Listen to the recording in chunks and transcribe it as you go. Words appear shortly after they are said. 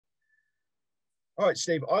All right,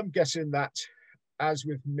 Steve, I'm guessing that, as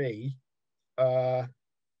with me, uh,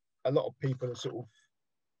 a lot of people are sort of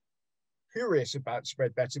curious about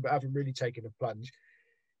spread betting, but haven't really taken a plunge.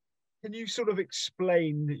 Can you sort of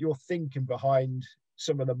explain your thinking behind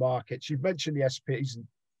some of the markets? You've mentioned the SPs,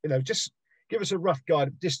 and just give us a rough guide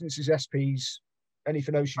of distances, SPs,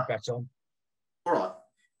 anything else you bet on. All right.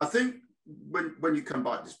 I think when you come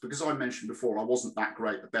back to this, because I mentioned before, I wasn't that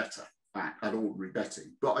great a better at ordinary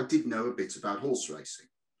betting, but I did know a bit about horse racing.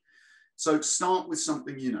 So start with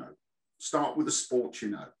something you know. Start with a sport you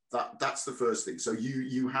know. That's the first thing. So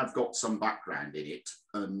you have got some background in it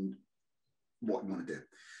and what you want to do.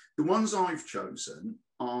 The ones I've chosen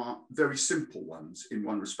are very simple ones in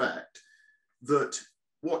one respect, that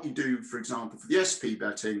what you do, for example, for the SP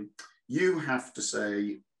betting, you have to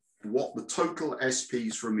say what the total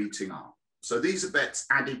SPs for a meeting are. So these are bets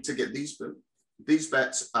added together. These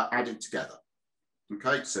bets are added together.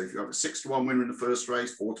 Okay, so if you have a 6-to-1 winner in the first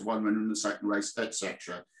race, 4-to-1 winner in the second race,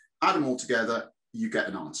 etc., add them all together, you get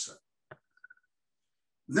an answer.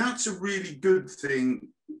 That's a really good thing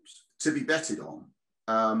to be betted on,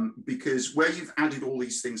 because where you've added all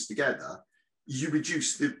these things together, you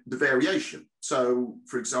reduce the variation. So,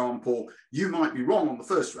 for example, you might be wrong on the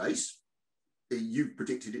first race. You've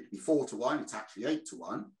predicted it to be 4-to-1, it's actually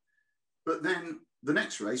 8-to-1. But then the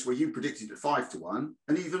next race, where you predicted it 5-to-1,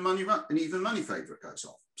 an even money favourite goes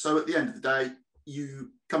off. So at the end of the day,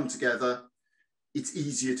 you come together, it's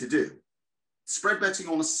easier to do. Spread betting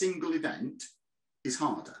on a single event is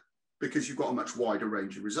harder because you've got a much wider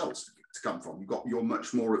range of results to come from. You're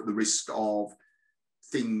much more at the risk of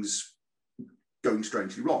things going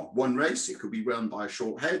strangely wrong. One race, it could be run by a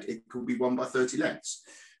short head, it could be won by 30 lengths.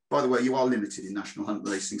 By the way, you are limited in national hunt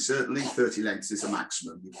racing, certainly. 30 lengths is a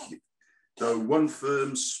maximum. So one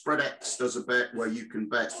firm, SpreadX, does a bet where you can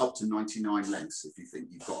bet up to 99 lengths if you think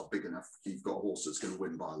you've got you've got a horse that's going to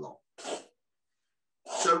win by a lot.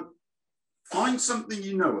 So find something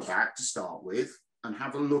you know about to start with and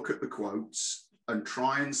have a look at the quotes and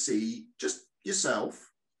try and see just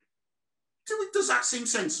yourself, does that seem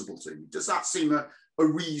sensible to you? Does that seem a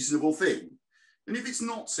reasonable thing? And if it's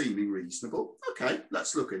not seeming reasonable, okay,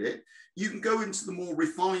 let's look at it. You can go into the more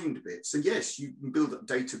refined bits. And yes, you can build up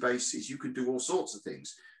databases, you can do all sorts of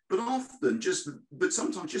things. But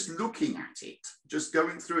sometimes just looking at it, just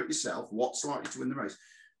going through it yourself, what's likely to win the race.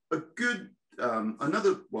 A good,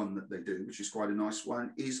 another one that they do, which is quite a nice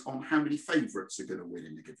one, is on how many favourites are going to win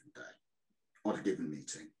in a given day, on a given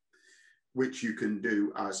meeting, which you can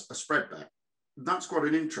do as a spread bet. That's quite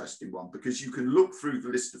an interesting one because you can look through the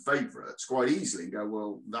list of favourites quite easily and go,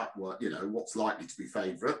 well, what's likely to be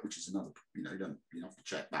favourite, which is another, you have to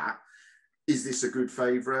check that. Is this a good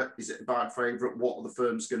favourite? Is it a bad favourite? What are the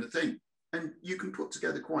firms going to think? And you can put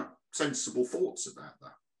together quite sensible thoughts about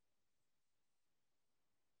that.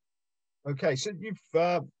 Okay, so you've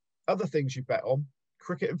other things you bet on,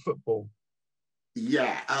 cricket and football.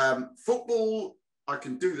 Yeah, football, I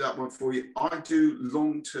can do that one for you. I do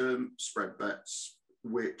long-term spread bets,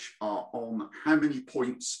 which are on how many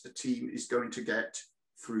points a team is going to get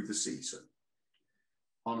through the season.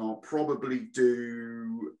 And I'll probably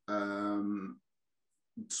do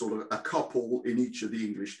sort of a couple in each of the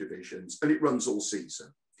English divisions, and it runs all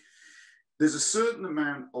season. There's a certain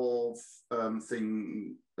amount of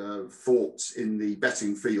thoughts in the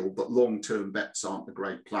betting field that long-term bets aren't a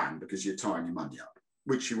great plan because you're tying your money up,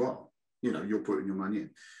 which you are. You're putting your money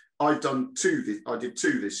in. I did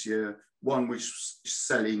two this year. One which was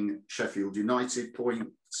selling Sheffield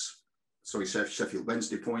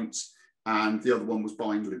Wednesday points, and the other one was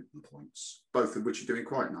buying Luton points, both of which are doing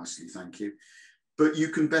quite nicely, thank you. But you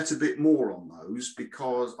can bet a bit more on those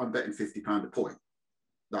because I'm betting £50 a point.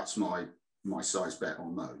 That's my size bet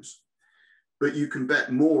on those. But you can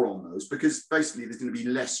bet more on those because basically there's going to be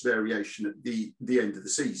less variation at the end of the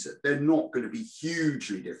season. They're not going to be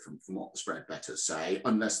hugely different from what the spread bettors say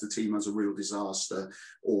unless the team has a real disaster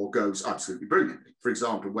or goes absolutely brilliantly. For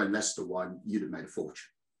example, when Leicester won, you'd have made a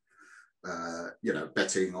fortune.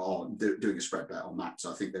 Betting on doing a spread bet on that.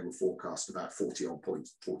 So I think they were forecast about 40-odd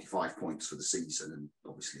points, 45 points for the season, and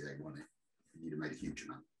obviously they won it. You'd have made a huge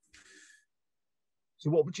amount.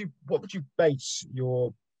 So what would you base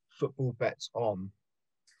your football bets on?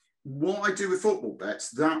 What I do with football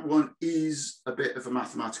bets, that one is a bit of a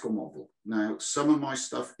mathematical model. Now, some of my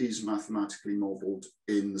stuff is mathematically modeled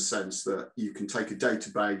in the sense that you can take a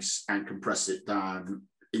database and compress it down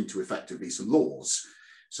into effectively some laws.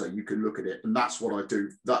 So you can look at it, and that's what I do.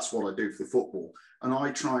 That's what I do for football. And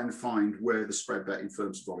I try and find where the spread betting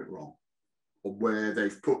firms have got it wrong, or where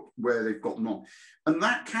they've got them wrong. And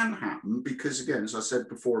that can happen because, again, as I said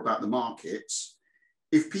before about the markets,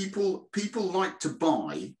 if people like to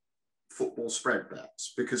buy football spread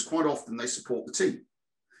bets because quite often they support the team.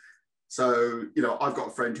 So, you know, I've got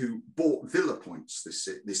a friend who bought Villa points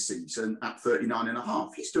this season at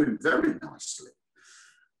 39.5. He's doing very nicely.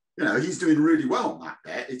 You know, he's doing really well on that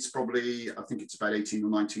bet. It's probably, I think it's about 18 or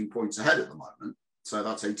 19 points ahead at the moment. So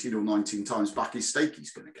that's 18 or 19 times back his stake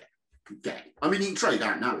he's going to get. I mean, he can trade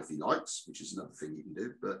out now if he likes, which is another thing you can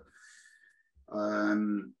do. But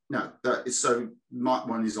no, that is, so my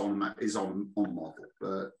one is on model.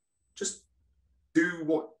 But just do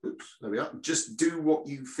what. Oops, there we are. Just do what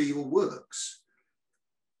you feel works.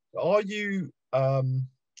 Are you,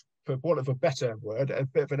 for want of a better word, a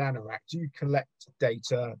bit of an anorak? Do you collect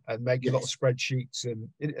data and make a lot of spreadsheets? And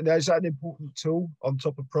is that an important tool on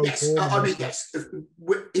top of pro form? I mean, yes.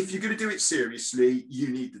 If you're going to do it seriously, you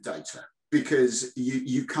need the data because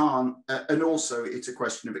you can't. And also, it's a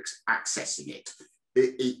question of accessing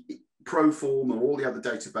it. Pro form and all the other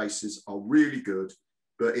databases are really good,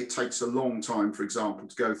 but it takes a long time, for example,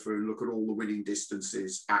 to go through and look at all the winning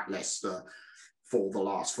distances at Leicester for the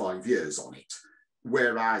last 5 years on it.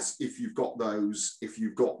 Whereas if you've got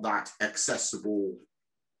that accessible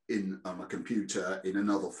on a computer, in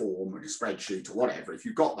another form, in a spreadsheet or whatever, if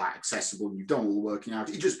you've got that accessible and you've done all the working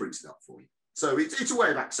out, it just brings it up for you. So it's a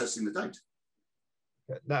way of accessing the data.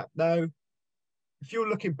 Now, if you're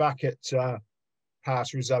looking back at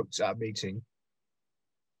past results at a meeting,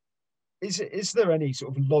 is there any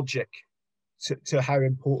sort of logic to how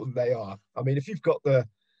important they are? I mean, if you've got the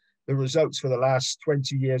results for the last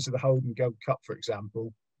 20 years of the Holden Gold Cup, for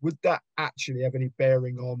example, would that actually have any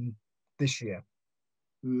bearing on this year?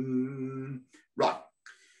 Right.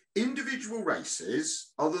 Individual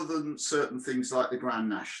races, other than certain things like the Grand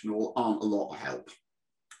National, aren't a lot of help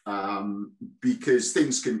because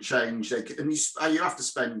things can change. And you have to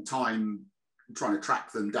spend time trying to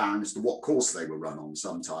track them down as to what course they were run on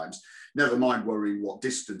sometimes. Never mind worrying what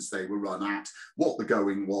distance they were run at, what the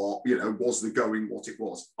going was, you know, was the going what it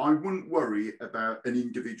was. I wouldn't worry about an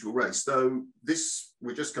individual race, though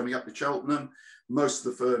we're just coming up to Cheltenham. Most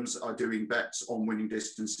of the firms are doing bets on winning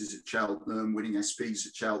distances at Cheltenham, winning SPs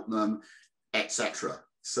at Cheltenham, etc.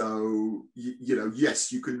 So, you know,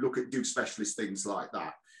 yes, you can do specialist things like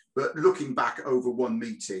that. But looking back over one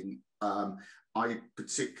meeting, I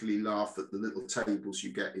particularly laugh at the little tables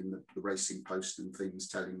you get in the Racing Post and things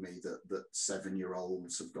telling me that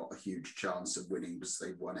 7-year-olds have got a huge chance of winning because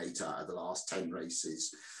they've won 8 out of the last 10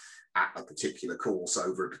 races at a particular course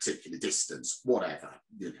over a particular distance, whatever.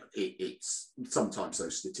 You know, it's sometimes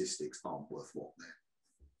those statistics aren't worth what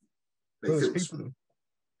they're.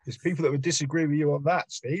 There's people that would disagree with you on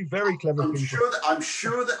that, Steve. Very clever people. I'm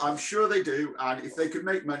sure they do. And if they can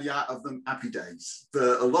make money out of them, happy days.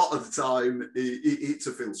 But a lot of the time, it's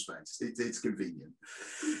a fill space. It's convenient.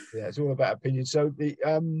 Yeah, it's all about opinion. So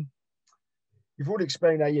you've already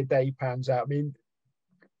explained how your day pans out. I mean,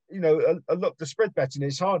 you know, look, the spread betting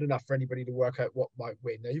is hard enough for anybody to work out what might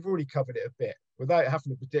win. Now, you've already covered it a bit without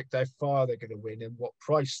having to predict how far they're going to win and what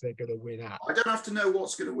price they're going to win at. I don't have to know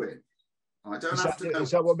what's going to win. I don't have to know. Is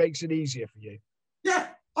that what makes it easier for you? Yeah,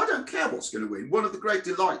 I don't care what's going to win. One of the great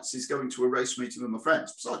delights is going to a race meeting with my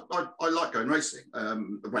friends. So I like going racing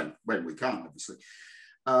when we can, obviously.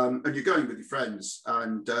 And you're going with your friends,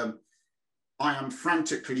 and I am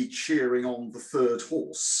frantically cheering on the third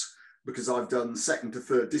horse because I've done second to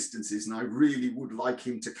third distances, and I really would like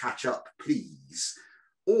him to catch up, please.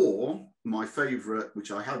 Or my favourite,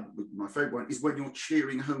 my favourite one, is when you're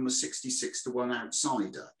cheering home a 66-1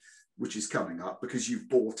 outsider, which is coming up because you've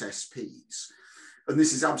bought SPs. And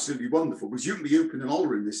this is absolutely wonderful because you can be open and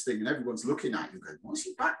hollering this thing and everyone's looking at you going, why has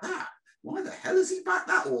he backed that? Why the hell has he backed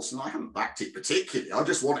that horse? And I haven't backed it particularly. I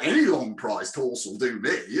just want any long-priced horse will do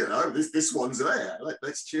me. You know, this one's there.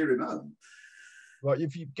 Let's cheer him on. Right,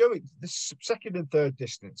 if you go the second and third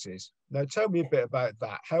distances, now tell me a bit about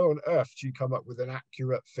that. How on earth do you come up with an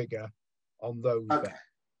accurate figure on those? Okay.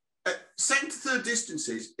 Second to third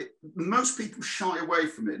distances, most people shy away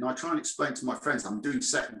from it. And I try and explain to my friends, I'm doing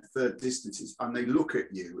second to third distances, and they look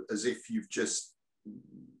at you as if you've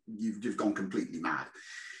gone completely mad.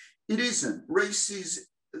 It isn't. Races,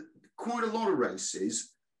 quite a lot of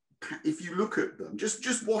races, if you look at them,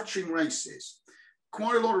 just watching races,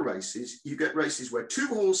 quite a lot of races, you get races where 2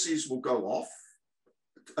 horses will go off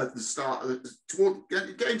at the start,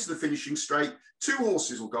 get into the finishing straight, 2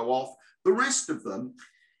 horses will go off. The rest of them,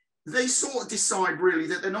 they sort of decide really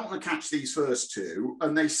that they're not going to catch these first 2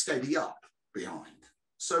 and they steady up behind.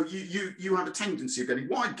 So you have a tendency of getting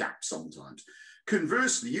wide gaps sometimes.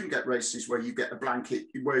 Conversely, you can get races where you get a blanket,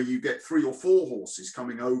 where you get 3 or 4 horses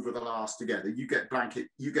coming over the last together. You get blanket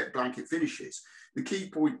finishes. The key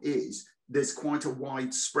point is there's quite a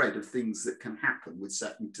wide spread of things that can happen with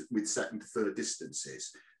second to third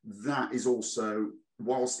distances. That is also,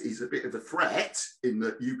 whilst it's a bit of a threat in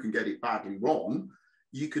that you can get it badly wrong,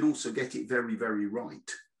 you can also get it very, very right.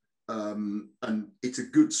 And it's a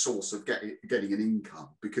good source of getting an income,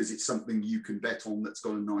 because it's something you can bet on that's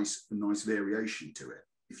got a nice variation to it,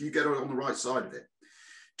 if you get it on the right side of it.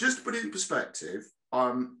 Just to put it in perspective,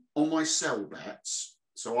 on my sell bets,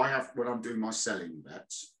 so I have, when I'm doing my selling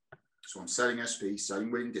bets, so I'm selling SP,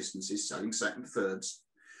 selling winning distances, selling second thirds,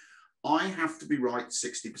 I have to be right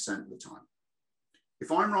 60% of the time.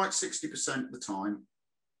 If I'm right 60% of the time,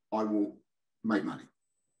 I will make money.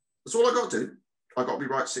 That's all I got to do. I got to be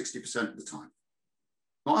right 60% of the time.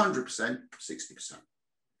 Not 100%, 60%.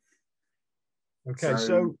 Okay,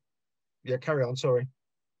 so yeah, carry on, sorry.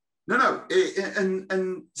 No,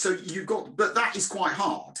 and so you've got, but that is quite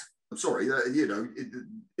hard. I'm sorry, you know,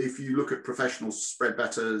 if you look at professional spread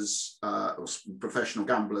bettors or professional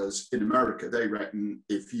gamblers in America, they reckon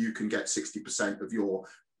if you can get 60% of your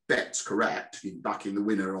bets correct, backing the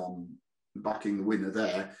winner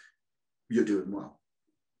there, you're doing well.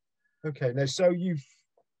 Okay, now so you've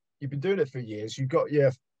been doing it for years. You've got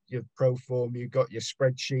your pro form, you've got your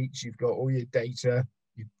spreadsheets, you've got all your data.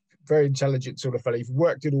 You're very intelligent sort of fellow. You've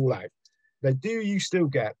worked it all out. Now, do you still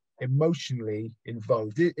get emotionally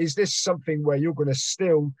involved? Is this something where you're going to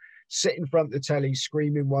still sit in front of the telly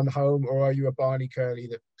screaming one home, or are you a Barney Curley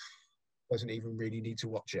that doesn't even really need to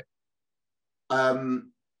watch it?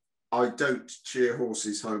 I don't cheer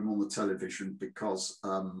horses home on the television because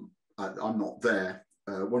I'm not there.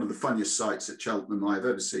 One of the funniest sights at Cheltenham I've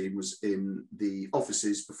ever seen was in the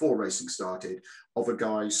offices before racing started, of a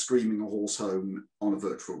guy screaming a horse home on a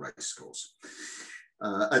virtual race course.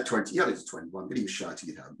 At 20, yeah, he's 21, but he was shouting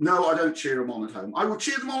it home. No, I don't cheer them on at home. I will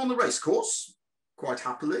cheer them on the race course quite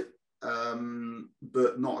happily,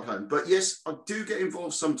 but not at home. But yes, I do get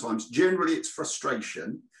involved sometimes. Generally, it's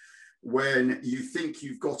frustration when you think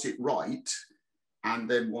you've got it right and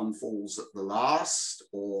then one falls at the last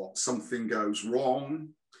or something goes wrong.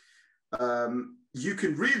 You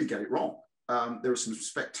can really get it wrong. There are some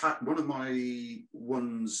spectacular, one of my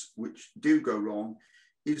ones which do go wrong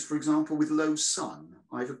is, for example, with low sun.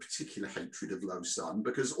 I have a particular hatred of low sun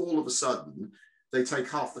because all of a sudden they take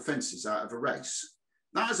half the fences out of a race.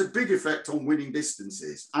 That has a big effect on winning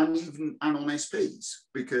distances and on SPs,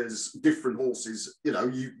 because different horses, you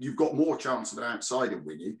know, you've got more chance of an outsider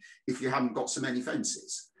winning if you haven't got so many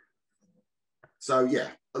fences. So yeah,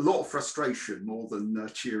 a lot of frustration more than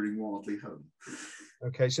cheering wildly home.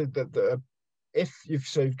 Okay, so if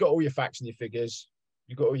you've got all your facts and your figures,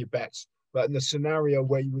 you've got all your bets, but in the scenario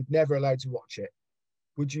where you would never allowed to watch it,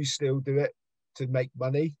 would you still do it to make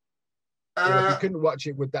money? Or if you couldn't watch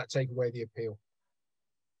it, would that take away the appeal?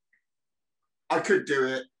 I could do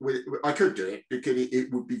it because it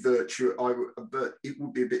would be virtual. But it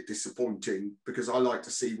would be a bit disappointing because I like to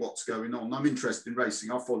see what's going on. I'm interested in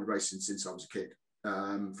racing. I've followed racing since I was a kid,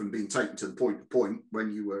 from being taken to the point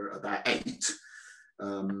when you were about 8.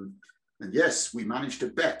 And yes, we managed to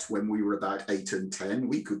bet when we were about 8 and 10.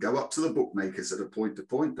 We could go up to the bookmakers at a point.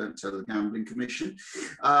 Don't tell the Gambling Commission.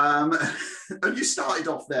 And you started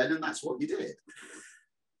off then, and that's what you did.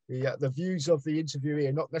 The views of the interviewee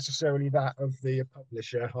are not necessarily that of the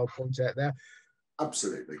publisher, I'll point out there.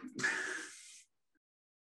 Absolutely.